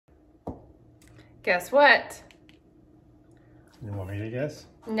Guess what? You want me to guess?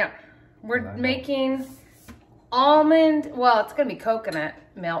 No. We're making almond, well, it's going to be coconut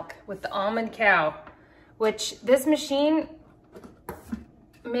milk with the almond cow, which this machine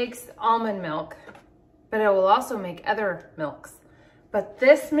makes almond milk, but it will also make other milks. But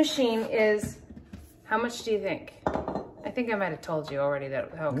this machine is, how much do you think? I think I might have told you already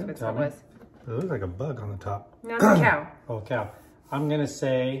that how expensive it was. It looks like a bug on the top. No, it's a cow. Oh, cow. I'm going to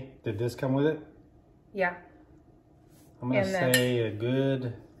say, did this come with it? Yeah. I'm going to say a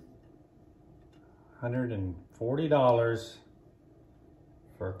good $140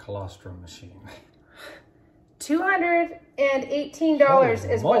 for a colostrum machine. $218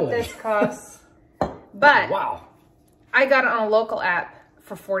 is what this costs. But wow. I got it on a local app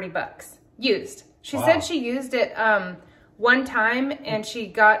for 40 bucks. Used. She said she used it one time and she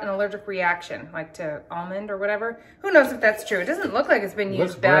got an allergic reaction, like to almond or whatever. Who knows if that's true? It doesn't look like it's been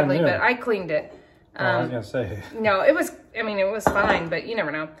used badly, but I cleaned it. I was going to say. No, it was, I mean, it was fine, but you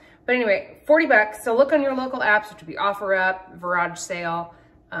never know. But anyway, 40 bucks. So look on your local apps, which would be OfferUp, Garage Sale,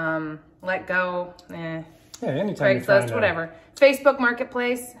 Let Go, yeah, anytime Craigslist, whatever. Facebook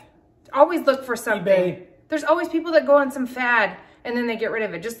Marketplace. Always look for something. eBay. There's always people that go on some fad and then they get rid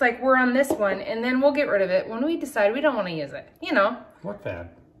of it. Just like we're on this one, and then we'll get rid of it when we decide we don't want to use it. You know. What fad?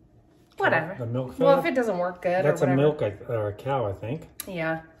 Whatever. The milk fad? Well, if it doesn't work good That's or whatever. a milk or a cow, I think.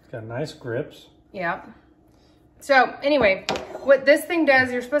 Yeah. It's got nice grips. Yeah. So anyway, what this thing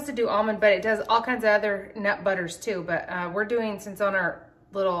does, you're supposed to do almond, but it does all kinds of other nut butters too. But we're doing, since on our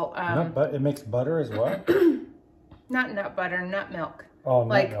little... it makes butter as well? Not nut butter, nut milk. Oh,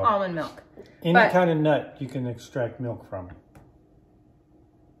 like milk. almond milk. Any kind of nut you can extract milk from.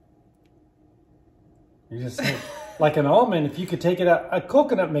 You just think, like an almond, if you could take it out, a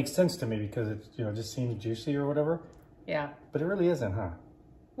coconut makes sense to me because it, you know, just seems juicy or whatever. Yeah. But it really isn't, huh?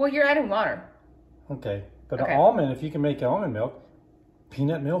 Well, you're adding water. Okay. But an almond, if you can make almond milk,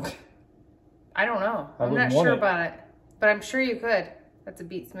 peanut milk? I don't know. I'm not sure about it. But I'm sure you could. That's a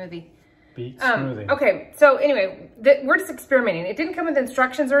beet smoothie. Beet smoothie. Okay, so anyway, we're just experimenting. It didn't come with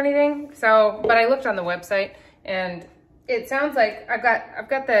instructions or anything, but I looked on the website, and it sounds like I've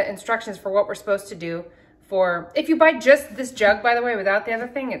got the instructions for what we're supposed to do. If you buy just this jug, by the way, without the other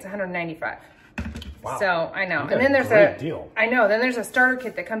thing, it's $195. Wow. So I know. And then there's a deal. I know. Then there's a starter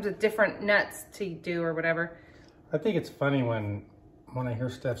kit that comes with different nuts to do or whatever. I think it's funny when I hear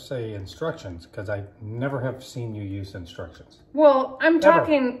Steph say instructions, because I never have seen you use instructions. Well, I'm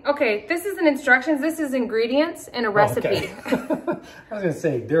talking, okay, this isn't instructions, this is ingredients and a recipe. Okay. I was going to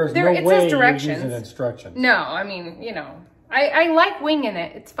say, there's no way you're using instructions. No, I mean, you know, I like winging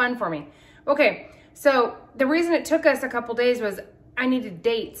it. It's fun for me. Okay, so the reason it took us a couple days was I needed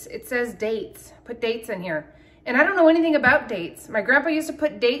dates. It says dates. Put dates in here. And I don't know anything about dates. My grandpa used to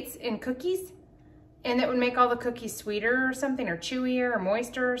put dates in cookies, and it would make all the cookies sweeter or something, or chewier or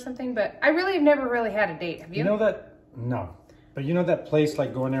moister or something. But I really have never really had a date. Have you? You know that? No. But you know that place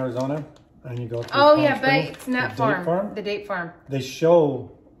like go in Arizona and you go to Bates Nut Farm. The date farm. They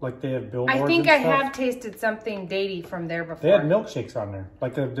show like they have billboards. I think I have tasted something datey from there before. They had milkshakes on there,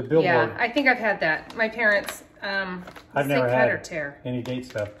 like the billboard. Yeah, I think I've had that. My parents, I've never had any date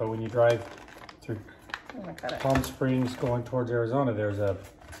stuff, but when you drive through Palm Springs going towards Arizona, there's a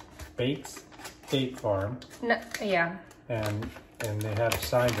Bates Date Farm. No, yeah. And they have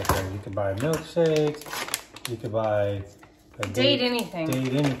signs up there. You can buy milkshakes. You can buy a date anything.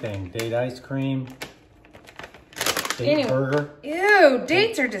 Date anything. Date ice cream. Date burger. Ew,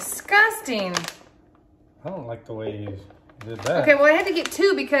 dates are disgusting. I don't like the way you did that. Okay, well I had to get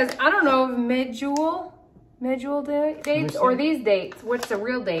two because I don't know if medjool dates or these dates. What's the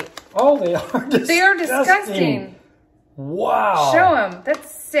real date? Oh, they are disgusting. They are disgusting. Wow. Show them.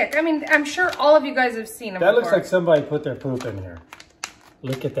 That's sick. I mean, I'm sure all of you guys have seen them That before. looks like somebody put their poop in here.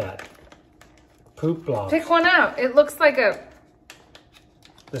 Look at that. Poop blob. Pick one out. It looks like a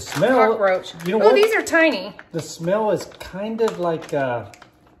smell. Cockroach. You know what? These are tiny. The smell is kind of like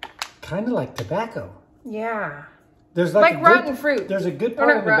tobacco. Yeah. There's like rotten fruit. There's a good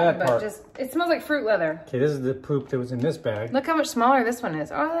part and a bad part. It smells like fruit leather. Okay, this is the poop that was in this bag. Look how much smaller this one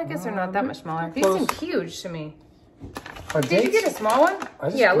is. Oh, I guess they're not that much smaller. These seem huge to me. Did you get a small one?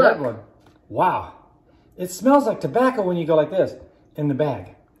 Yeah, look. One. Wow. It smells like tobacco when you go like this in the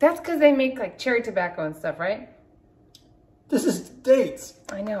bag. That's because they make like cherry tobacco and stuff, right? This is dates.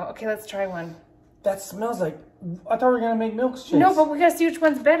 I know. Okay, let's try one. That smells like... I thought we were going to make milkshakes. No, but we got to see which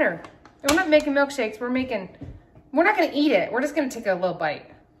one's better. We're not making milkshakes. We're not going to eat it. We're just going to take a little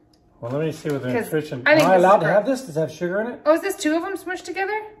bite. Well, let me see what the nutrition... Am I allowed to have this? Does it have sugar in it? Oh, is this two of them smushed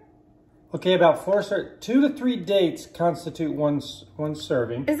together? Okay, about 2 to 3 dates constitute one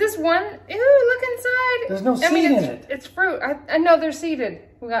serving. Is this one? Ew, look inside. There's no seed in it. It's fruit. I know they're seeded.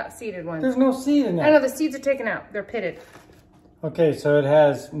 We got seeded ones. There's no seed in it. I know the seeds are taken out. They're pitted. Okay, so it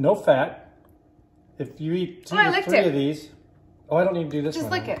has no fat. If you eat 2 to 3 of these. Oh, I don't need to do this one.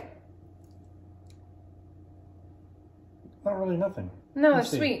 Just lick it. Not really nothing. No, they're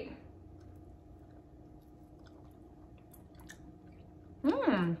sweet.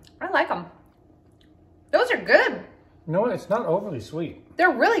 I like them. Those are good. No, it's not overly sweet.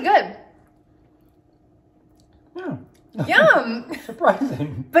 They're really good. Yeah. Yum.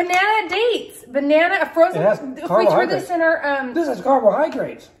 Surprising. Banana dates. Banana, frozen. It has if we threw this in our... This has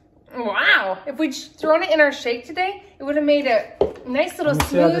carbohydrates. Wow. If we'd thrown it in our shake today, it would have made a nice little smooth...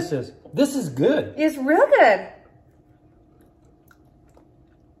 See how this is. This is good. It's real good.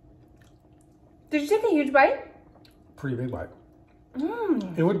 Did you take a huge bite? Pretty big bite.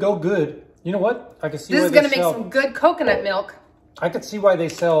 It would go good. You know what? I can see this is going to make some good coconut milk. I could see why they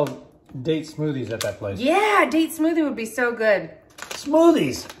sell date smoothies at that place. Yeah, date smoothie would be so good.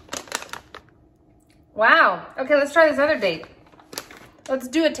 Smoothies. Wow. Okay, let's try this other date. Let's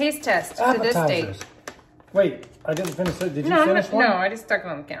do a taste test for this date. Wait, I didn't finish it. Did you finish one? No, I just stuck it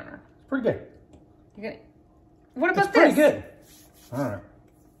on the counter. It's pretty good. What about this? It's pretty good. All right.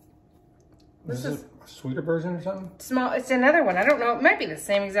 This is a sweeter version or something? Small. It's another one. I don't know. It might be the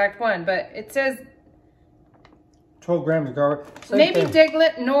same exact one, but it says 12 grams of garlic. Maybe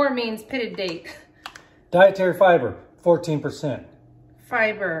diglet nor means pitted date. Dietary fiber, 14%.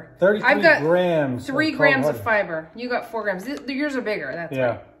 Fiber. 33 I've got grams. 3 grams of fiber. You got 4 grams. Yours are bigger. That's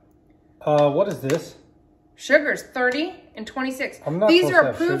right. What is this? Sugar's 30 and 26. I'm not These are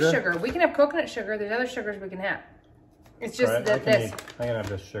approved sugar. We can have coconut sugar. There's other sugars we can have. It's just that this. I can have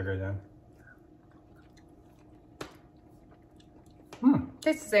this sugar then.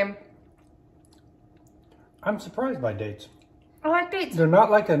 Tastes the same. I'm surprised by dates. I like dates. They're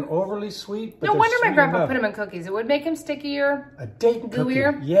not like an overly sweet, but no wonder my grandpa put them in cookies. It would make them stickier. A date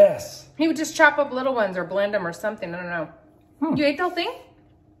gooier. Cookie. Yes. He would just chop up little ones or blend them or something. I don't know. You ate the whole thing?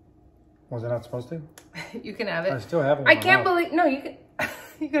 Was I not supposed to? You can have it. I still have it. I can't believe. No, you can.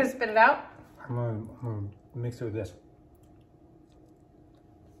 You gonna spit it out? I'm gonna mix it with this.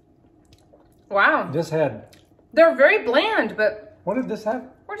 Wow. This had. They're very bland, but. What did this have?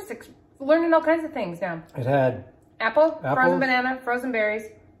 We're just learning all kinds of things now. It had apple, frozen banana, frozen berries,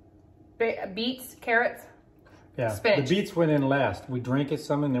 beets, carrots, spinach. The beets went in last. We drank it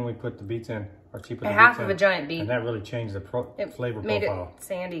some and then we put the beets in. Or she put half of a giant beet. And that really changed the flavor profile. Made it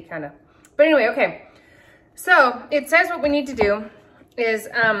sandy kind of. But anyway, okay. So it says what we need to do is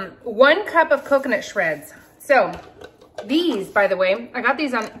 1 cup of coconut shreds. So these, by the way, I got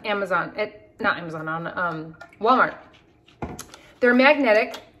these on Amazon. Not Amazon, on Walmart. They're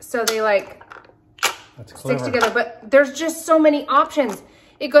magnetic, so they stick together, but there's just so many options.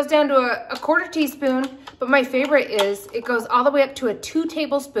 It goes down to a 1/4 teaspoon, but my favorite is it goes all the way up to a 2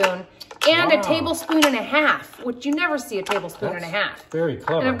 tablespoon and a tablespoon and a half, which you never see a tablespoon and a half. Very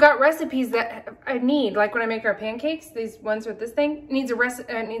clever. And I've got recipes that I need, like when I make our pancakes, these ones with this thing, needs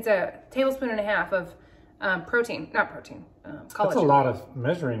a tablespoon and a half of collagen. That's a lot of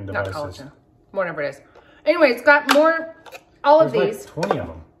measuring devices. Not collagen, whatever it is. Anyway, it's got more... All of these. Like 20 of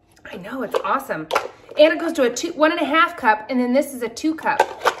them. I know, it's awesome. And it goes to a 1.5 cup, and then this is a 2 cup,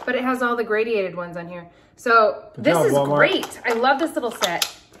 but it has all the gradiated ones on here. So this is great. I love this little set.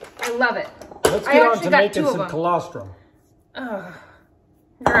 I love it. Let's get on to making some colostrum. Oh,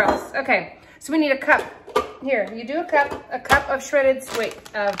 gross. Okay, so we need a cup. Here, you do a cup of shredded flakes.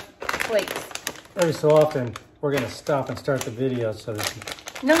 Every so often, we're gonna stop and start the video so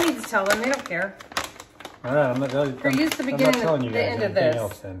that. No need to tell them; they don't care. All right, I'm not telling you. I'm not telling you guys anything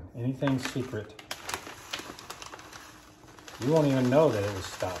else then. Anything secret. You won't even know that it was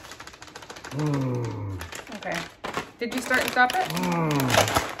stopped. Okay. Did you start and stop it?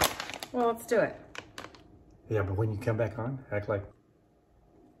 Well, let's do it. Yeah, but when you come back on, act like...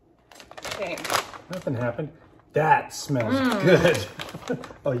 Okay. Nothing happened. That smells good.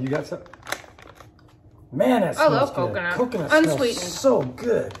 Oh, you got some? Man, that smells good. Coconut. Coconut unsweetened. Smells so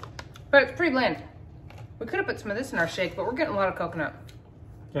good. But it's pretty bland. We could have put some of this in our shake, but we're getting a lot of coconut.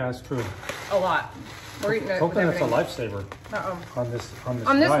 Yeah, that's true. A lot. We're eating it. Coconut's a lifesaver. On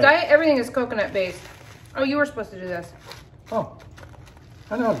this diet, everything is coconut based. Oh, you were supposed to do this. Oh,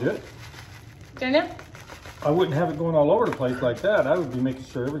 I know how to do it. Didn't you? I wouldn't have it going all over the place like that. I would be making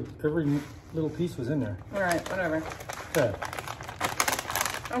sure every little piece was in there. All right, whatever. Okay.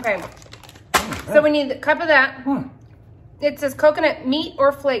 Okay. So we need a cup of that. It says coconut meat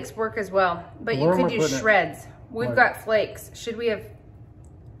or flakes work as well, but you could use shreds. We've got flakes. Should we have?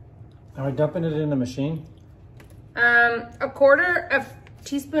 Am I dumping it in the machine? A quarter of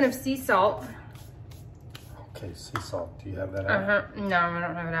teaspoon of sea salt. Okay, sea salt. Do you have that out? No, I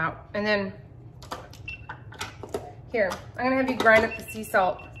don't have it out. And then, here, I'm gonna have you grind up the sea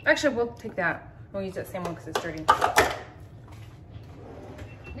salt. Actually, we'll take that. We'll use that same one because it's dirty.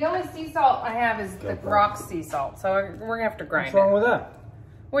 The only sea salt I have is the rock sea salt, so we're gonna have to grind it. What's wrong with that?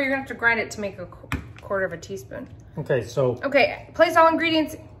 Well, you're gonna have to grind it to make a quarter of a teaspoon. Okay, so. Okay, place all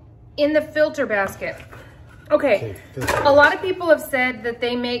ingredients in the filter basket. Okay, a lot of people have said that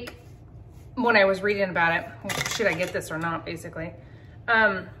they make, when I was reading about it, should I get this or not, basically.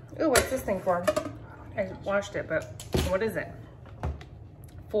 Ooh, what's this thing for? I washed it, but what is it?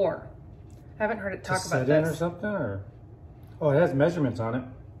 4. I haven't heard it talk about this. Or something, or? Oh, it has measurements on it.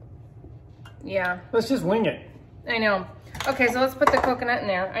 Yeah. Let's just wing it. I know. Okay, so let's put the coconut in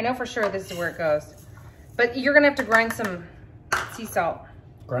there. I know for sure this is where it goes. But you're gonna have to grind some sea salt.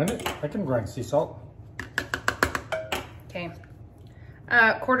 Grind it? I can grind sea salt. Okay.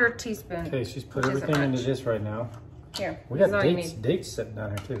 Quarter teaspoon. Okay, she's put everything into this right now. Here. We got dates sitting down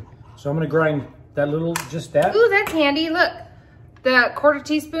here too. So I'm gonna grind that little, just that. Ooh, that's handy. Look, the quarter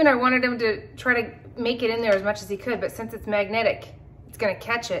teaspoon, I wanted him to try to make it in there as much as he could, but since it's magnetic, it's gonna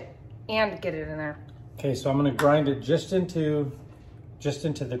catch it and get it in there. Okay, so I'm gonna grind it just into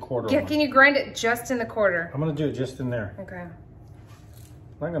the quarter. Yeah, can you grind it just in the quarter? I'm gonna do it just in there. Okay.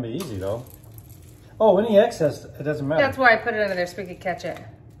 Not gonna be easy though. Oh, any excess, it doesn't matter. That's why I put it under there so we could catch it.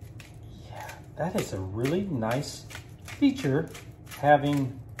 Yeah, that is a really nice feature,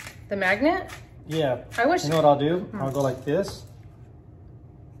 having... The magnet? Yeah. I wish... You know what I'll do? I'll go like this.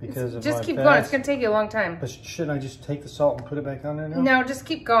 Because of just keep going, it's gonna take you a long time. But shouldn't I just take the salt and put it back on there now? No, just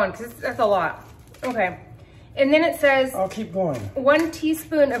keep going, because that's a lot. Okay. And then it says... I'll keep going. 1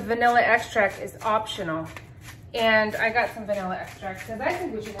 teaspoon of vanilla extract is optional. And I got some vanilla extract, because I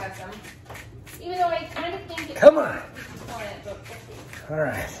think we should have some. Even though I kind of think it's... Come on! All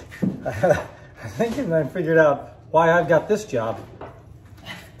right. I think I figured out why I've got this job.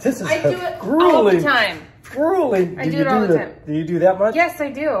 This is I do it grueling, all the time. Grueling. I do it all the time. Do you do that much? Yes,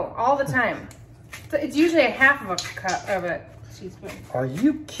 I do. All the time. So it's usually a half of a cup of a teaspoon. Are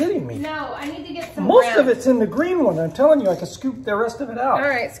you kidding me? No, I need to get some Most of it's in the green one. I'm telling you, I can scoop the rest of it out. All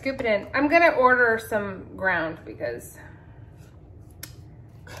right, scoop it in. I'm going to order some ground because...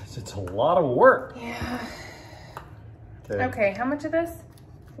 It's a lot of work. Yeah. Okay, how much of this?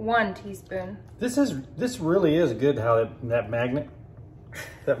 1 teaspoon. This really is good how that magnet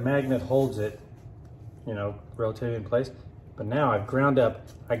holds it, you know, rotated in place. But now I ground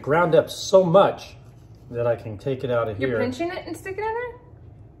up so much that I can take it out of here. You're pinching it and sticking it in there?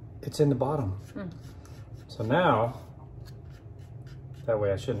 It's in the bottom. So now, that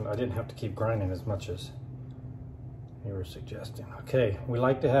way I didn't have to keep grinding as much as you were suggesting. Okay, we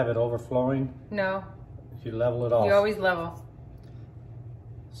like to have it overflowing. No. You level it off. You always level.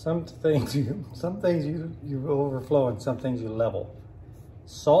 Some things you overflow and some things you level.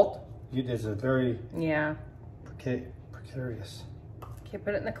 Salt is a very precarious. Okay,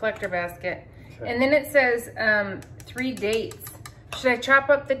 put it in the collector basket. Okay. And then it says 3 dates. Should I chop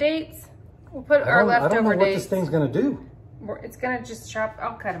up the dates? We'll put our leftover dates. I don't know what this thing's gonna do. It's gonna just chop.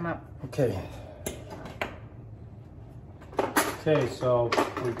 I'll cut them up. Okay. Okay, so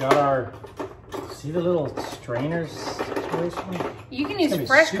we've got our, see the little strainers situation? You can use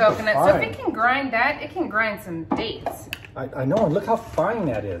fresh coconut, so if it can grind that, it can grind some dates. I know, and look how fine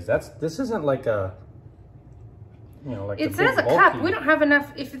that is. This isn't like a, you know, like it says a cup. We don't have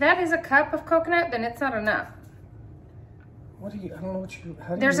enough. If that is a cup of coconut, then it's not enough. What do you, I don't know what you,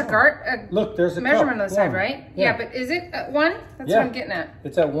 how do there's you know? Look, there's a measurement on the side, right? Yeah, but is it at 1? That's what I'm getting at.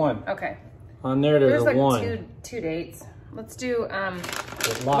 It's at 1. Okay. On there, there's a like 1. Two dates. Let's do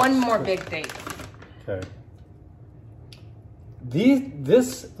 1 more big date. Okay.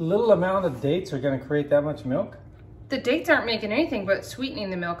 This little amount of dates are going to create that much milk? The dates aren't making anything but sweetening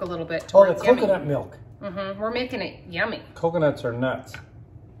the milk a little bit. Oh, the coconut milk. We're making it yummy. Coconuts are nuts.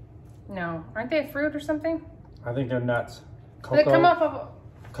 No, aren't they a fruit or something? I think they're nuts. They come off of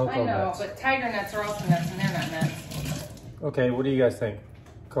cocoa nuts. But tiger nuts are also nuts, and they're not nuts. Okay, what do you guys think?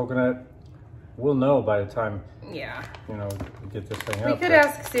 Coconut? We'll know by the time. Yeah. You know, we get this thing up. We could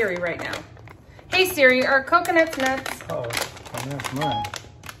ask Siri right now. Hey Siri, are coconuts nuts? Oh, that's mine.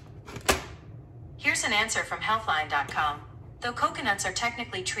 Here's an answer from healthline.com. Though coconuts are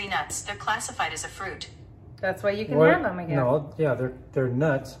technically tree nuts, they're classified as a fruit. That's why you can have them, I guess. No, yeah, they're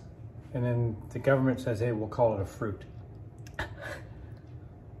nuts. And then the government says, hey, we'll call it a fruit.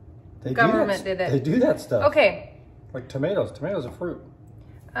 The government did it. They do that stuff. Okay. Like tomatoes. Tomatoes are fruit.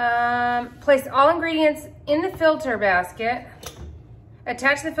 Place all ingredients in the filter basket.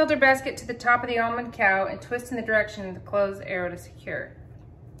 Attach the filter basket to the top of the almond cow and twist in the direction of the closed arrow to secure.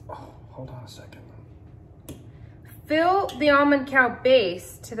 Oh, hold on a second. Fill the almond cow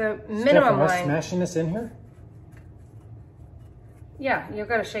base to the minimum Steph, am I line. smashing this in here? Yeah, you've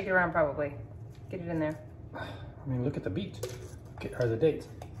got to shake it around probably. Get it in there. I mean, look at the beats. Or the dates.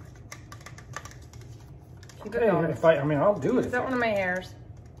 Keep Okay, it going. I mean, I'll do it. Is that one of my hairs?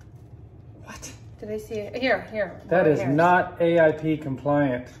 What? Did I see it? Here. That is hairs. not AIP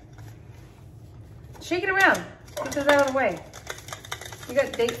compliant. Shake it around. Get those out of the way. You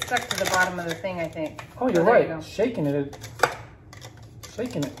got dates stuck to the bottom of the thing, I think. Oh, you're there right. you go. Shaking it.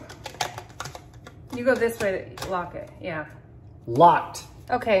 You go this way to lock it. Yeah. Locked.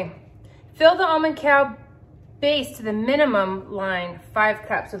 Okay. Fill the almond cow base to the minimum line, 5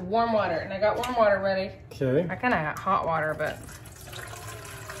 cups with warm water. And I got warm water ready. Okay. I kind of got hot water, but.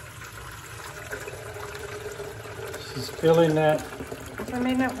 She's filling that. I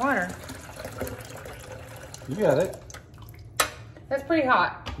made enough water. You got it. That's pretty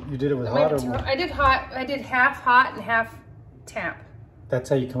hot. You did it with hot or warm? I did hot. I did half hot and half tap. That's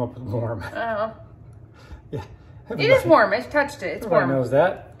how you come up with warm. Oh. Yeah. It is warm. I touched it. It's Everybody warm. knows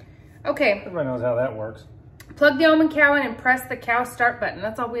that. Okay. Everybody knows how that works. Plug the almond cow in and press the cow start button.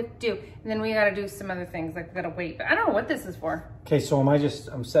 That's all we have to do. And then we got to do some other things. Like we got to wait. But I don't know what this is for. Okay, so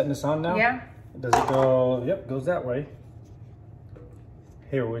I'm setting this on now? Yeah. Does it go, yep, goes that way.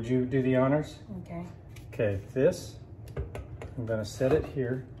 Here, would you do the honors? Okay. Okay, this, I'm gonna set it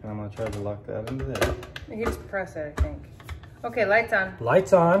here, and I'm gonna try to lock that into there. You just press it, I think. Okay, lights on.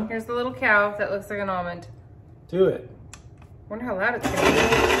 Lights on. Here's the little cow that looks like an almond. Do it. Wonder how loud it's gonna be.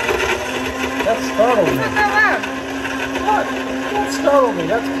 That startled me. It's not that loud. What? That startled me.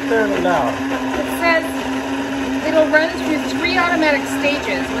 That's fairly loud. It says it'll run through 3 automatic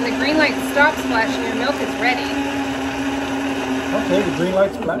stages. When the green light stops flashing, your milk is ready. Okay, the green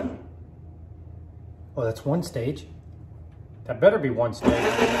light's black. Oh, that's one stage. That better be one stage.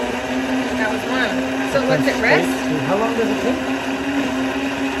 That was one. So it lets it rest? How long does it take?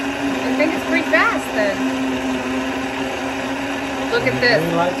 I think it's pretty fast then. Look at this.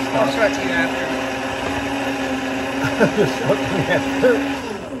 Green light I'll stops. show it to you after.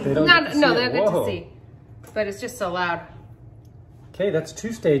 They don't Not, get to no, see they'll it. get to Whoa. see. But it's just so loud. Okay, that's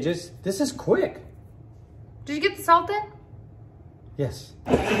 2 stages. This is quick. Did you get the salt in? Yes.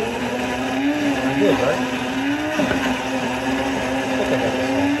 I did, right? Look at that.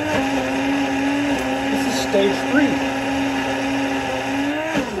 This is stage 3.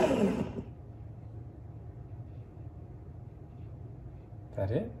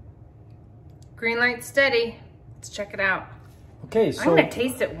 That it? Green light steady. Let's check it out. Okay, so I'm gonna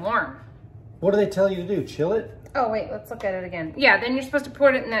taste it warm. what do they tell you to do? Chill it? Oh wait, let's look at it again. Yeah, then you're supposed to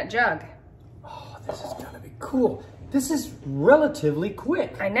pour it in that jug. Oh, this is gonna be cool. This is relatively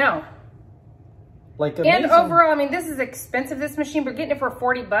quick. I know. Like amazing. And overall, I mean, this is expensive, this machine. We're getting it for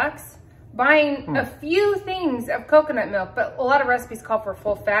 40 bucks. Buying a few things of coconut milk, but a lot of recipes call for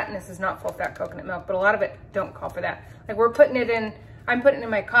full fat, and this is not full fat coconut milk, but a lot of it don't call for that. Like we're putting it in, I'm putting it in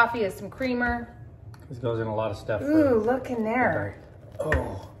my coffee as some creamer. This goes in a lot of stuff. Ooh, look in there.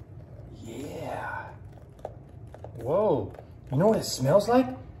 Oh, yeah. Whoa. You know what it smells like?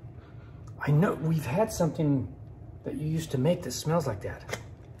 I know we've had something that you used to make that smells like that.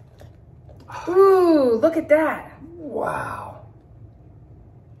 Ooh, look at that. Wow.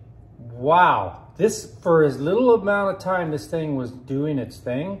 Wow. This, for as little amount of time this thing was doing its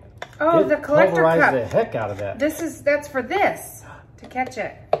thing, Oh, it the collector pulverized cup. the heck out of that. That's for this, to catch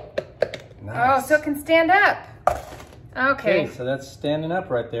it. Nice. Oh, so it can stand up. Okay. Okay, so that's standing up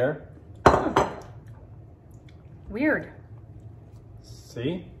right there. Weird.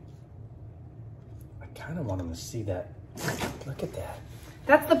 See? I kind of want them to see that. Look at that.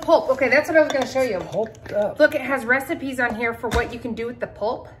 That's the pulp. Okay, that's what I was going to show you. Pulped up. Look, it has recipes on here for what you can do with the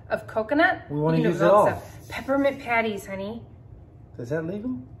pulp of coconut. We want You to can use do it all all. stuff. Peppermint patties, honey. Is that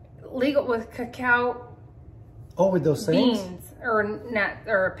legal? Legal with cacao Oh, with those things? beans or nut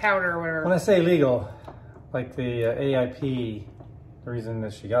or powder or whatever. When I say legal, like the AIP, the reason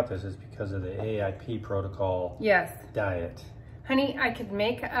that she got this is because of the AIP protocol Yes. diet. Honey, I could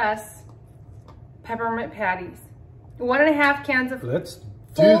make us peppermint patties. 1.5 cans of Let's do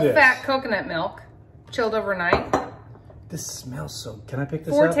full this. fat coconut milk, chilled overnight. This smells so, can I pick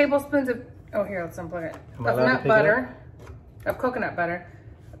this 4 up? tablespoons of, oh here, let's unplug it. Am I Of allowed to nut pick it butter, of coconut butter.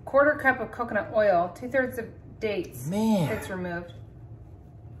 1/4 cup of coconut oil, 2/3 of dates. Man. Dates removed.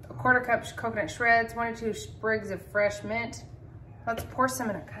 1/4 cup coconut shreds, 1 or 2 sprigs of fresh mint. Let's pour some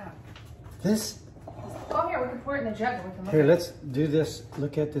in a cup. This, Oh here, we can pour it in the jug and we can look here, at let's do this.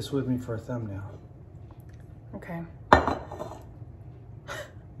 Look at this with me for a thumbnail. it. Okay.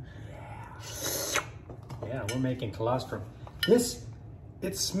 yeah, we're making colostrum. This,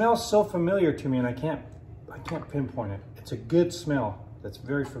 it smells so familiar to me, and I can't pinpoint it. It's a good smell that's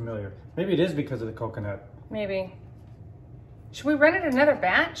very familiar. Maybe it is because of the coconut. Maybe. Should we run it another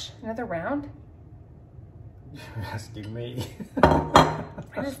batch? Another round? You're asking me. I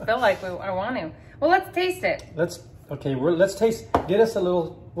just feel like I want to. Well, let's taste it. Let's taste. Get us a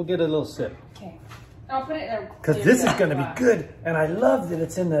little, we'll get a little sip. Okay. I'll put it in. Because this is going to be good. And I love that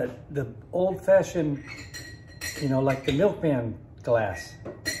it's in the old-fashioned, you know, like the milkman glass.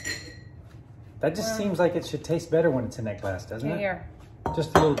 That just seems like it should taste better when it's in that glass, doesn't it? Here.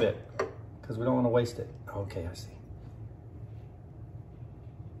 Just a little bit, because we don't want to waste it. Okay, I see.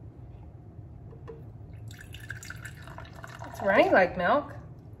 It's running like milk.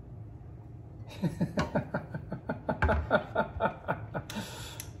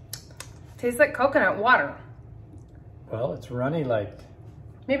 Tastes like coconut water. Well, it's runny like...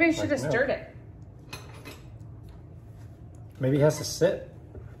 Maybe I should have stirred it. Maybe it has to sit.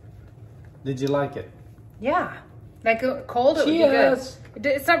 Did you like it? Yeah. Like cold, it would be good.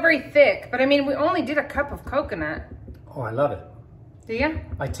 It's not very thick, but I mean, we only did a cup of coconut. Oh, I love it. Do you?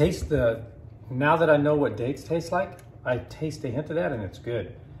 I taste now that I know what dates taste like, I taste a hint of that and it's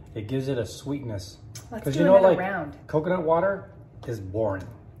good. It gives it a sweetness. Let's do another round. Coconut water is boring.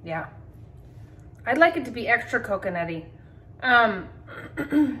 Yeah. I'd like it to be extra coconutty.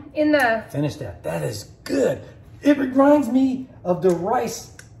 Finish that. That is good. It reminds me of the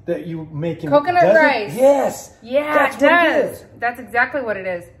rice that you make in coconut rice. Yes. Yeah, it does. That's exactly what it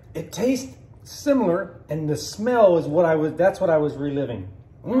is. It tastes similar, and the smell is that's what I was reliving.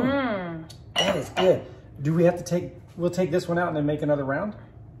 That is good. Do we have to we'll take this one out and then make another round?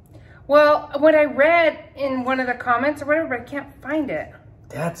 Well, what I read in one of the comments or whatever, but I can't find it.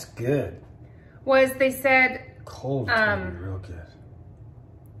 That's good. Was they said... Cold is gonna be real good.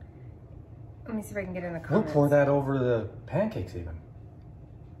 Let me see if I can get in the comments. We'll pour that over the pancakes even.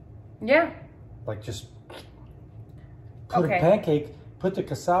 Yeah. Like just put put the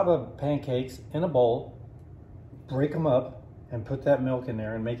cassava pancakes in a bowl, break them up, and put that milk in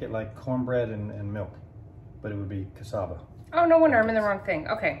there and make it like cornbread and milk. But it would be cassava. Oh, no wonder I'm in the wrong thing.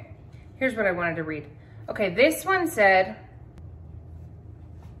 Okay. Here's what I wanted to read. Okay, this one said,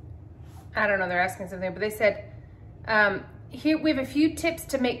 I don't know, they're asking something, but they said, here we have a few tips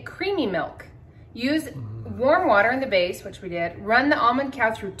to make creamy milk. Use warm water in the base, which we did. Run the almond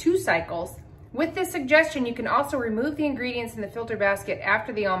cow through 2 cycles. With this suggestion, you can also remove the ingredients in the filter basket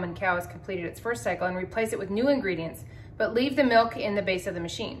after the almond cow has completed its first cycle and replace it with new ingredients, but leave the milk in the base of the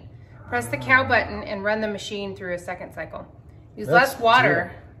machine. Press the cow button and run the machine through a second cycle. Use less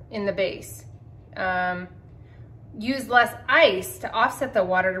water in the base. Use less ice to offset the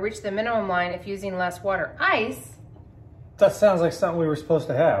water to reach the minimum line if using less water. Ice? That sounds like something we were supposed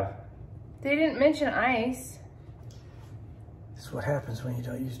to have. They didn't mention ice. This is what happens when you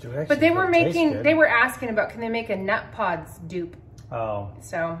don't use directions. But they were asking about, can they make a nut pods dupe? Oh.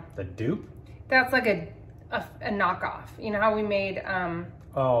 So. The dupe? That's like a knockoff. You know how we made,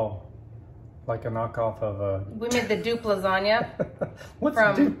 oh. Like a knockoff of a... We made the dupe lasagna.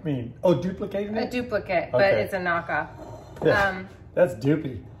 What's dupe mean? Oh, duplicating it? A duplicate, but it's a knockoff. Yeah, that's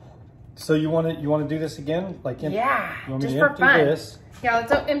dupey. So you want to do this again? Like yeah, you want me just to for empty fun. This? Yeah,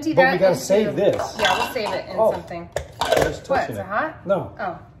 let's empty but that. But we gotta save this. Yeah, we'll save it in something. What? Is it hot? No.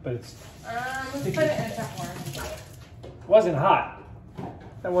 Oh. But it's. Let's put it in a Tupperware. Wasn't hot.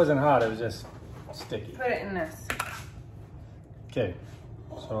 That wasn't hot. It was just sticky. Put it in this. Okay.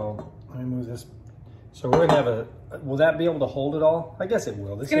 So let me move this. So we're gonna have a. Will that be able to hold it all? I guess it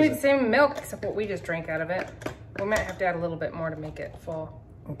will. It's gonna be the same milk except what we just drank out of it. We might have to add a little bit more to make it full.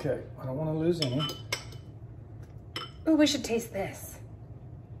 Okay. I don't want to lose any. Ooh, we should taste this.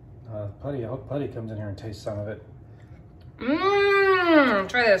 Putty. I hope Putty comes in here and tastes some of it.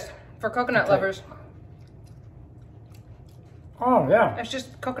 Try this for coconut lovers. Oh yeah. It's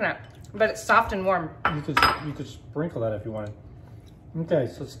just coconut, but it's soft and warm. You could sprinkle that if you wanted.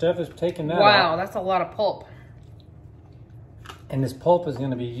 Okay, so Steph is taking that out. Wow, that's a lot of pulp. And this pulp is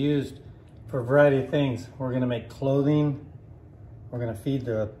going to be used for a variety of things. We're going to make clothing. We're going to feed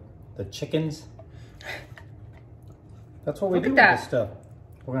the chickens. That's what we do with this stuff.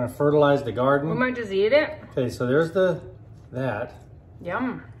 We're going to fertilize the garden. We might just eat it. Okay, so there's that.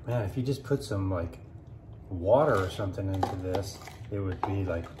 Yum. Man, if you just put some like water or something into this, it would be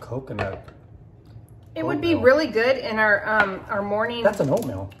like coconut. It would be really good in our morning. That's an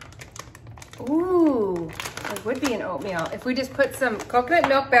oatmeal. Ooh, it would be an oatmeal. If we just put some coconut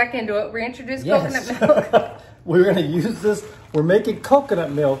milk back into it, reintroduce coconut milk. We're gonna use this, we're making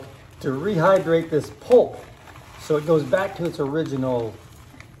coconut milk to rehydrate this pulp so it goes back to its original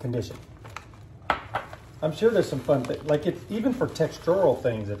condition. I'm sure there's some fun things. Like even for textural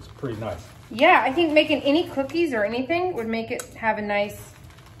things, it's pretty nice. Yeah, I think making any cookies or anything would make it have a nice...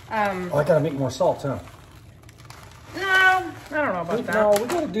 Oh, I gotta make more salt, huh? No, I don't know about that. No, we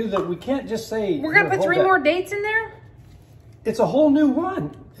gotta do that. We can't just say... We're gonna put 3 more dates in there? It's a whole new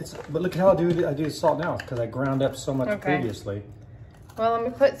one. But look at how I do the salt now, because I ground up so much previously. Well, let me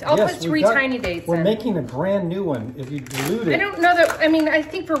put, I'll put 3 tiny dates in. We're making a brand new one. If you dilute it... I don't know that, I mean, I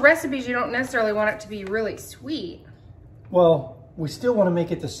think for recipes, you don't necessarily want it to be really sweet. Well, we still want to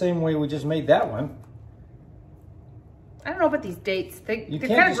make it the same way we just made that one. I don't know about these dates. They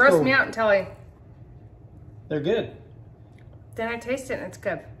kind of gross me out until They're good. Then I taste it and it's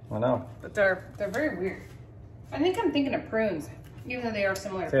good. I know. But they're very weird. I think I'm thinking of prunes, even though they are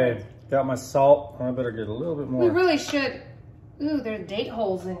similar to Okay, prunes. got my salt. I better get a little bit more. We really should. Ooh, there are date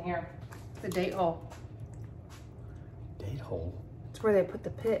holes in here. The date hole. Date hole? It's where they put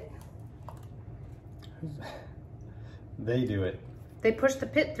the pit. They do it. They push the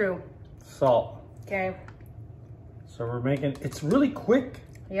pit through. Salt. Okay. So we're making, it's really quick.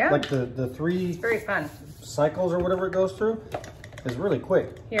 Yeah. Like the 3 It's very fun. cycles or whatever it goes through is really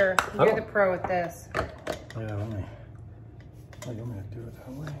quick. Here, you're the pro with this. Yeah, let me, oh, you want me to do it that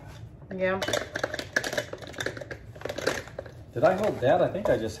way? Yeah. Did I hold that? I think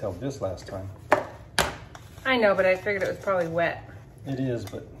I just held this last time. I know, but I figured it was probably wet. It is,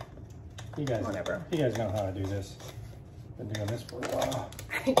 but you guys, Whatever. You guys know how I do this. Been doing this for a while.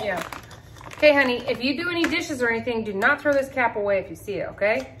 Yeah. Okay, honey, if you do any dishes or anything, do not throw this cap away if you see it,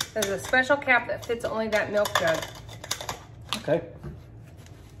 okay? There's a special cap that fits only that milk jug. Okay.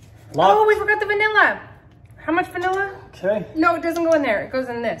 Oh, we forgot the vanilla. How much vanilla? Okay. No, it doesn't go in there. It goes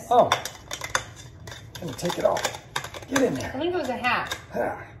in this. Oh. Let me take it off. Get in I there. think it was a half.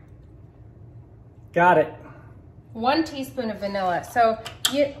 Got it. 1 teaspoon of vanilla. So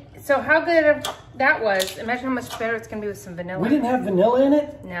how good that was. Imagine how much better it's gonna be with some vanilla. We didn't have vanilla in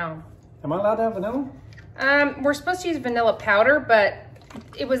it? No. Am I allowed to have vanilla? We're supposed to use vanilla powder, but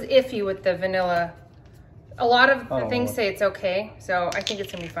it was iffy with the vanilla. A lot of the things say it's okay, so I think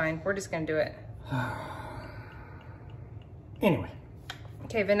it's gonna be fine. We're just gonna do it. Anyway.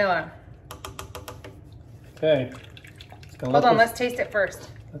 Okay, vanilla. Okay. Hold on, let's taste it first.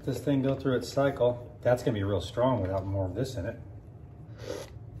 Let this thing go through its cycle. That's gonna be real strong without more of this in it.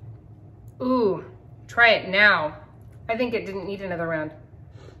 Ooh, try it now. I think it didn't need another round.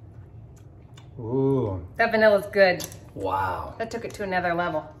 Ooh. That vanilla's good. Wow. That took it to another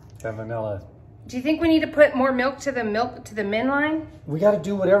level. That vanilla. Do you think we need to put more milk to the min line? We got to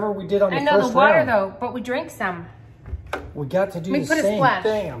do whatever we did on the first round. I know the water round. though, but we drank some. We got to do the put a same splash.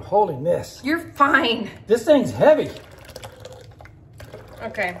 thing. I'm holding this. You're fine. This thing's heavy.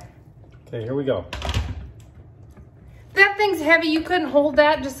 Okay. Okay, here we go. That thing's heavy. You couldn't hold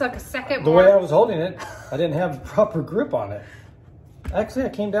that just like a second The more. way I was holding it, I didn't have proper grip on it. Actually, I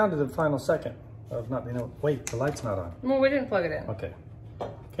came down to the final second of not being able. Wait, the light's not on. Well, we didn't plug it in. Okay.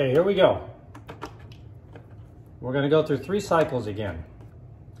 Okay, here we go. We're gonna go through 3 cycles again.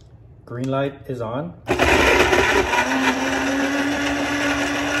 Green light is on.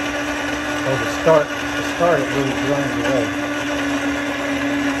 Oh, the start it really grinds away.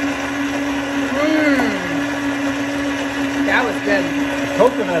 That was good. The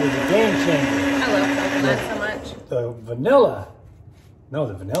coconut is a game changer. I love coconut so much. The vanilla, no,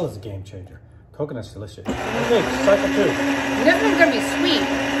 the vanilla's a game changer. Coconut's delicious. Okay, cycle 2. This one's gonna be sweet.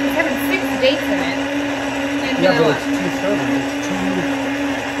 It's having 6 dates in it. And Yeah, vanilla. but it's 2 servings. It's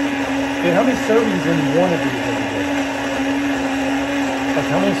 2. Dude, how many servings in one of these did we get? Like,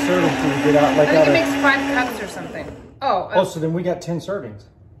 how many servings do we get out? Like, I think out it of... makes 5 cups or something. Oh, so then we got 10 servings.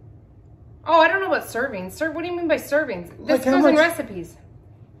 Oh, I don't know what servings. What do you mean by servings? This Like how goes in much- recipes.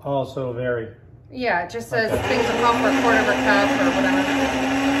 Oh, so it'll vary. Yeah, it just says things will call for a quarter of a cup or whatever.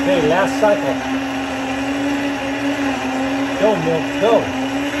 Okay, last cycle. Go, milk, go.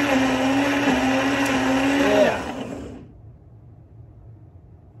 Yeah.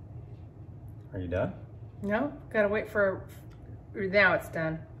 Are you done? No, gotta wait for, now it's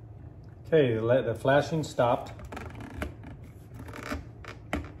done. Okay, the flashing stopped.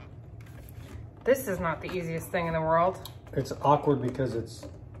 This is not the easiest thing in the world. It's awkward because it's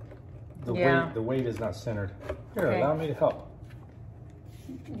the weight is not centered. Here, Okay. allow me to help.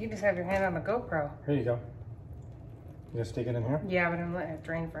 You just have your hand on the GoPro. Here you go. You gonna stick it in here? Yeah, but I'm letting it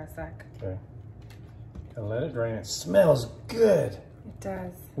drain for a sec. Okay. Gotta let it drain. It smells good. It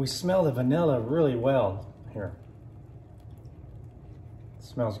does. We smell the vanilla really well here. It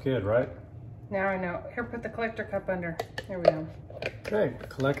smells good, right? Now I know. Here, put the collector cup under. There we go. Okay,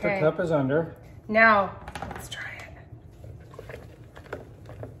 collector cup is under. Now, let's try it.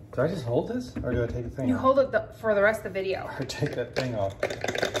 Do I just hold this, or do I take the thing You off? hold it for the rest of the video. Or take that thing off.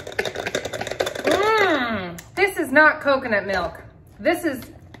 This is not coconut milk. This is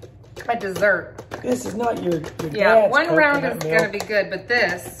a dessert. This is not your Yeah, dad's one round is coconut milk. gonna be good, but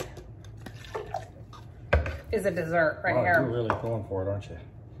this is a dessert right Wow, here. You're really going for it, aren't you?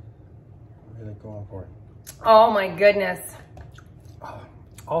 Really going for it. Oh my goodness.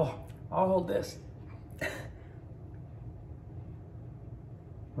 Oh, I'll hold this.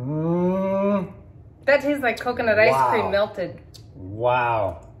 Mmm. That tastes like coconut ice cream melted.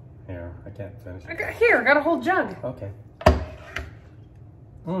 Wow. Here, I can't finish it. Here, got a whole jug. Okay.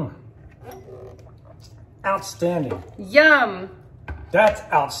 Mmm. Outstanding. Yum. That's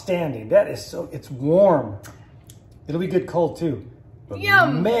outstanding. That is so, it's warm. It'll be good cold too. But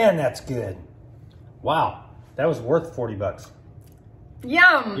Yum. man, that's good. Wow. That was worth 40 bucks.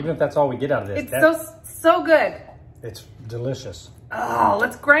 Yum. Even if that's all we get out of this. It's so good. It's delicious. Oh,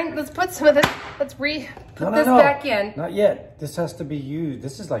 let's put some of this, put this back in. Not yet. This has to be used.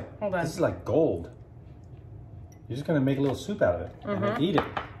 This is like, Hold on. this is like gold. You're just gonna make a little soup out of it and then eat it.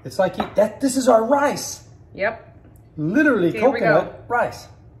 It's like, this is our rice. Yep. Literally Here we go. coconut rice.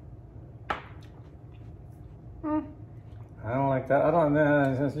 I don't like that. I don't.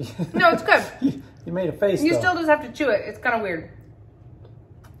 No, it's good. You made a face. You though. still just have to chew it. It's kind of weird.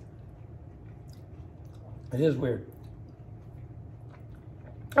 It is weird.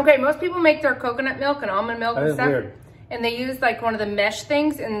 Okay, most people make their coconut milk and almond milk That and is stuff. weird. And they use like one of the mesh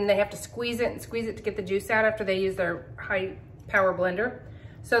things and they have to squeeze it to get the juice out after they use their high power blender.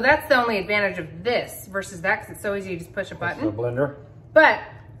 So that's the only advantage of this versus that because it's so easy to just push a button. The blender. But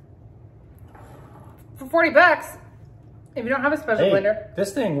for 40 bucks, if you don't have a special blender.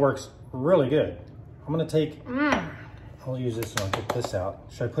 This thing works really good. I'm gonna take, I'll use this one, I'll get this out.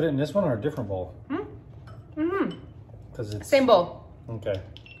 Should I put it in this one or a different bowl? Because it's Same bowl. Okay.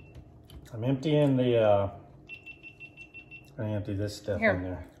 I'm emptying the, I empty this stuff Here. in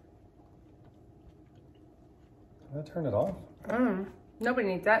there. Did I turn it off? Nobody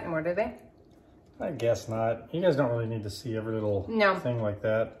needs that anymore, do they? I guess not. You guys don't really need to see every little thing like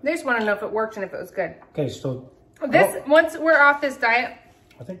that. They just want to know if it worked and if it was good. Okay, so Once we're off this diet,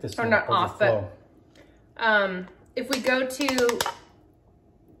 I think this or not off, but if we go to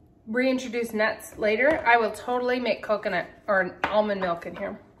reintroduce nuts later, I will totally make coconut or almond milk in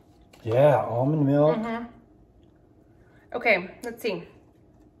here. Yeah, almond milk. Okay, let's see.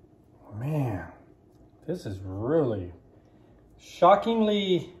 Man, this is really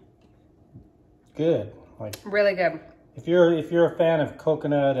shockingly good. Like Really good. if you're a fan of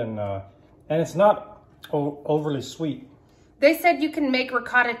coconut and it's not overly sweet. They said you can make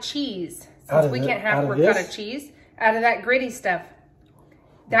ricotta cheese Out since of we it- can't out have of ricotta this? cheese out of that gritty stuff.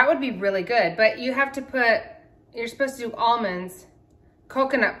 That would be really good, but you have to put, you're supposed to do almonds,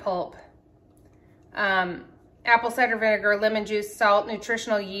 coconut pulp, apple cider vinegar, lemon juice, salt,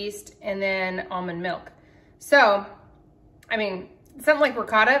 nutritional yeast, and then almond milk. So, I mean, something like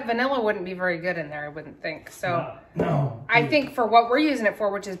ricotta, vanilla wouldn't be very good in there, I wouldn't think. So, No. I think for what we're using it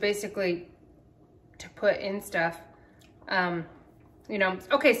for, which is basically to put in stuff, you know.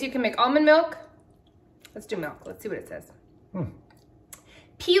 Okay, so you can make almond milk. Let's do milk. Let's see what it says.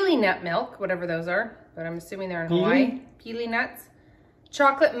 Peely nut milk, whatever those are, but I'm assuming they're in Hawaii. Peely nuts.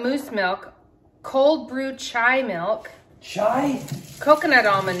 Chocolate mousse milk. Cold brew chai milk. Chai? Coconut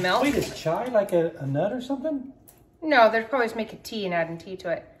almond milk. Wait, is chai like a nut or something? No, they're probably just making tea and adding tea to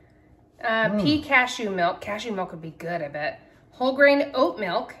it. Pea cashew milk. Cashew milk would be good, I bet. Whole grain oat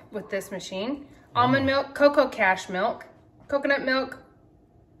milk with this machine. Almond milk, cocoa cash milk, coconut milk,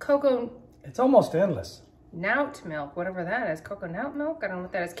 cocoa It's almost endless. nout milk, whatever that is. Cocoa nout milk? I don't know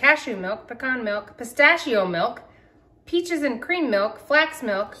what that is. Cashew milk, pecan milk, pistachio milk, peaches and cream milk, flax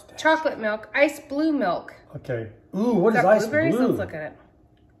milk, chocolate milk, ice blue milk. Okay. Ooh, what is that ice blueberries? blue? Let's look at it.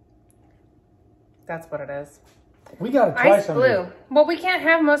 That's what it is. We gotta try Ice some blue. of this. Well, we can't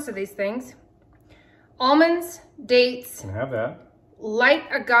have most of these things. Almonds, dates, We can have that. light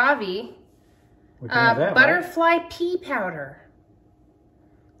agave, We can have that, right? butterfly pea powder.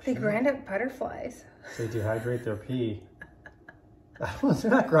 They grind up butterflies. They dehydrate their pee.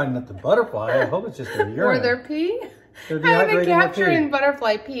 They're not grinding up the butterfly. I hope it's just their urine. Or their pee? They're I haven't dehydrating their captured pee. in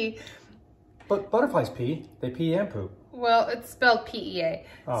butterfly pee. But butterflies pee. They pee and poop. Well, it's spelled P-E-A.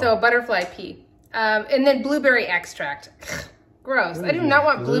 Oh. So butterfly pea. And then blueberry extract. Gross. I do not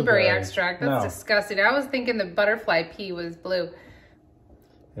want blueberry extract. That's disgusting. I was thinking the butterfly pea was blue.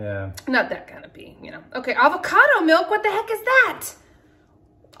 Yeah. Not that kind of pea, you know. Okay, avocado milk. What the heck is that?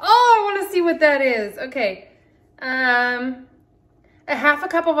 Oh, I want to see what that is. Okay. A half a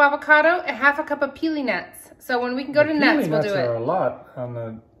cup of avocado, a half a cup of peely nuts. So when we can go to nuts, we'll do Peely nuts are it. a lot on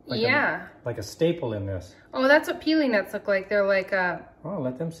the Yeah. Like a staple in this. Oh, that's what peely nuts look like. They're like Oh,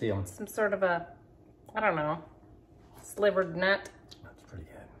 let them see them. some sort of a, I don't know, slivered nut. That's pretty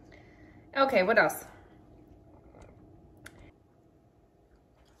good. Okay, what else?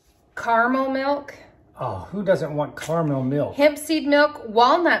 Caramel milk. Oh, who doesn't want caramel milk? Hemp seed milk,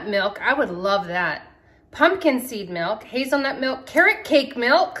 walnut milk. I would love that. Pumpkin seed milk, hazelnut milk, carrot cake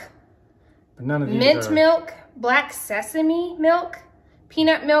milk, But none of these mint are... milk, black sesame milk,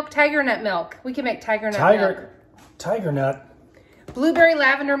 peanut milk, tiger nut milk. We can make tiger nut milk. Tiger nut. Blueberry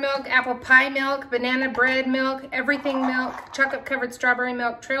lavender milk, apple pie milk, banana bread milk, everything milk, chocolate covered strawberry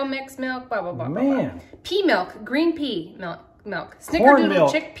milk, trail mix milk, blah, blah, blah. Man. Blah, blah. Pea milk, green pea milk, Corn snickerdoodle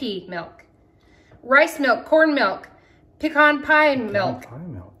milk. chickpea milk, rice milk, corn milk, pecan pie milk, Pie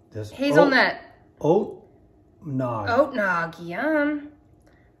milk. This hazelnut, oat nog. oat nog, yum.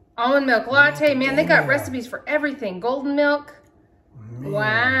 Almond milk latte, man, they got recipes for everything. Golden milk, Man.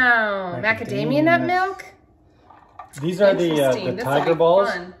 wow. Macadamia nut milk. These are the Interesting. This will tiger be balls.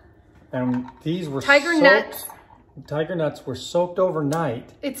 fun. And these were Tiger soaked. nuts. Tiger nuts were soaked overnight.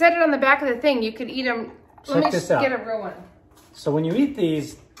 It said it on the back of the thing. You could eat them. Let me this out. get a real one. So when you eat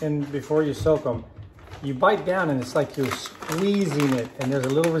these, and before you soak them, you bite down and it's like you're squeezing it, and there's a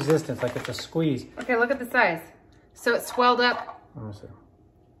little resistance, like it's a squeeze. Okay, look at the size. So it's swelled up. Let me see.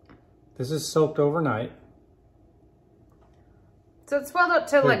 This is soaked overnight. So it's swelled up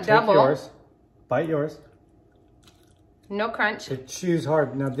to Here, like take double. yours. Bite yours. No crunch. It chews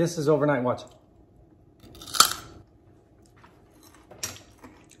hard. Now this is overnight. Watch.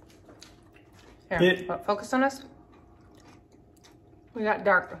 Here, focus on us. We got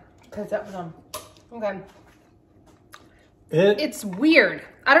dark because that was on. Okay. It's weird.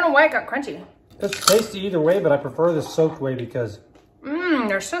 I don't know why it got crunchy. It's tasty either way, but I prefer the soaked way because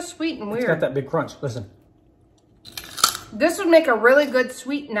They're so sweet and it's weird. got that big crunch. Listen. This would make a really good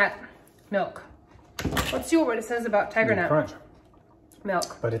sweet nut milk. Let's see what it says about tiger nut Crunch.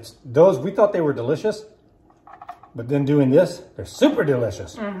 milk. But it's those, we thought they were delicious, but then doing this, they're super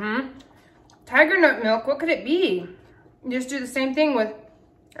delicious. Tiger nut milk, what could it be? You just do the same thing with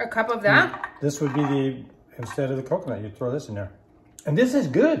a cup of that. This would be the, instead of the coconut, you'd throw this in there. And this is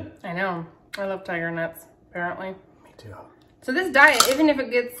good. I know. I love tiger nuts, apparently. Me too. So this diet, even if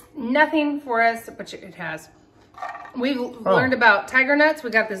it gets nothing for us, which it has, we've learned about tiger nuts. We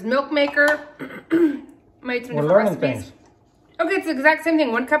got this milk maker. Made some We're different learning recipes. things. Okay, it's the exact same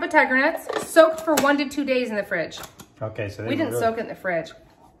thing. 1 cup of tiger nuts, soaked for 1 to 2 days in the fridge. Okay, so We didn't soak it in the fridge.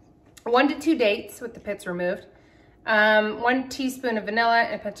 1 to 2 dates with the pits removed. 1 teaspoon of vanilla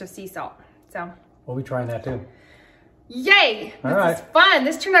and a pinch of sea salt. So, We'll be trying that too. yay! All This right. is fun.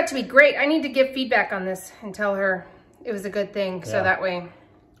 This turned out to be great. I need to give feedback on this and tell her it was a good thing. So Yeah. that way,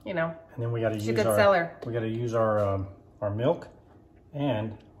 you know, And then we got to she's use a good seller. We got to use our milk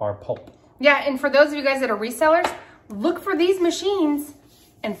and our pulp. Yeah, and for those of you guys that are resellers, look for these machines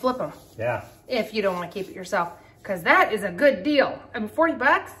and flip them Yeah. if you don't want to keep it yourself. Because that is a good deal. I mean, 40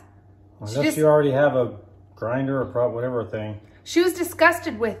 bucks? Unless you already have a grinder or whatever thing. She was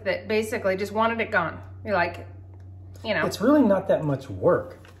disgusted with it, basically. Just wanted it gone. You're like, you know. It's really not that much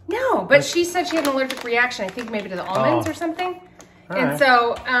work. No, but she said she had an allergic reaction, I think maybe to the almonds or something. All And right.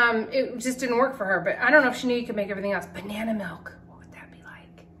 so it just didn't work for her. But I don't know if she knew you could make everything else. Banana milk, what would that be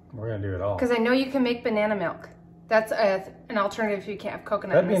like? We're going to do it all. Because I know you can make banana milk. That's an alternative if you can't have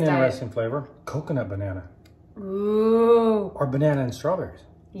coconut That'd be in an this diet. interesting flavor. Coconut banana. Ooh, Or banana and strawberries.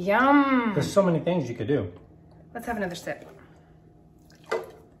 yum. There's so many things you could do. Let's have another sip.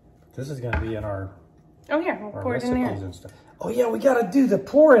 This is going to be in our Oh, here, we'll pour it in recipes there. and stuff. Oh yeah, we got to do the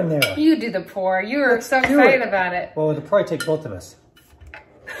pour in there. You do the pour. You were so do excited it. about it. Well, it'll probably take both of us.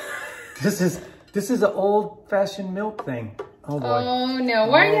 This is an old-fashioned milk thing. Oh boy. Oh, no.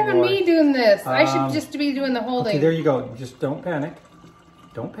 Why are you having me doing this? I should just be doing the holding. Okay, there you go. Just don't panic.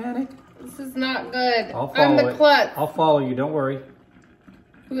 Don't panic. This is not good. I'll follow I'm the it. klutz. I'll follow you. Don't worry.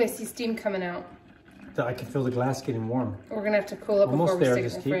 Ooh, I see steam coming out. I can feel the glass getting warm. We're going to have to cool up Almost before we there.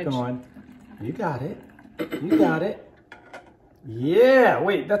 stick it Just in the keep fridge. going. You got it. You got it. Yeah.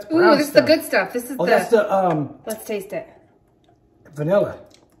 Wait, that's brown Ooh, this is stuff. the good stuff. This is Oh, that's the Let's taste it. vanilla.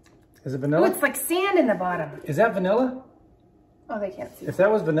 Is it Ooh, vanilla? it's like sand in the bottom. Is that vanilla? Oh, they can't see. If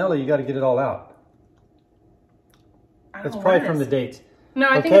that was vanilla, you got to get it all out. I don't That's know probably what it from the is. dates. No,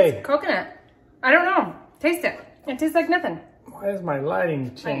 I think Okay. it's coconut. I don't know. Taste it. It tastes like nothing. Why is my lighting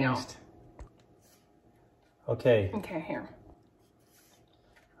I know. changed? Okay. Okay, here.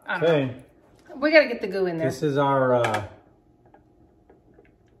 I don't know. Okay. We got to get the goo in there. This is our,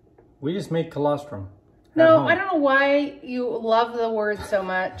 we just make colostrum. at No, home. I don't know why you love the word so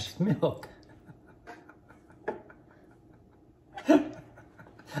much. Milk.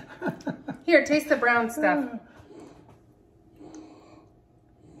 Here, taste the brown stuff.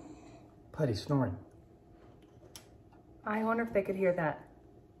 Putty's snoring. I wonder if they could hear that.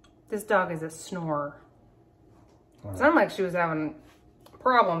 This dog is a snorer. It sounded like she was having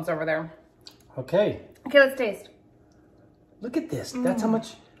problems over there. Okay. Okay, let's taste. Look at this. That's how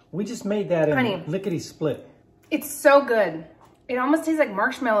much we just made that in Honey. lickety split. It's so good. It almost tastes like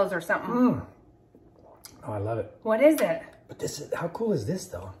marshmallows or something. Oh, I love it. What is it? But this is, how cool is this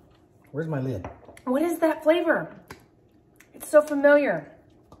though? Where's my lid? What is that flavor? It's so familiar.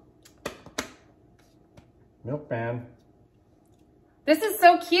 Milkman. This is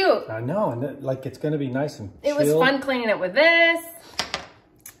so cute. I know, and like it's gonna be nice and It was chilled. fun cleaning it with this.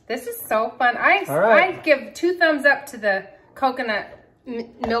 This is so fun. All right. I give 2 thumbs up to the coconut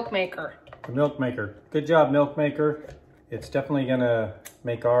milk maker. The milk maker. Good job, milk maker. It's definitely gonna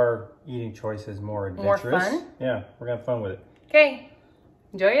make our eating choices more adventurous. More fun? Yeah, we're gonna have fun with it. Okay,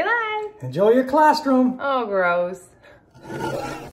 enjoy your life. Enjoy your classroom. Oh, gross.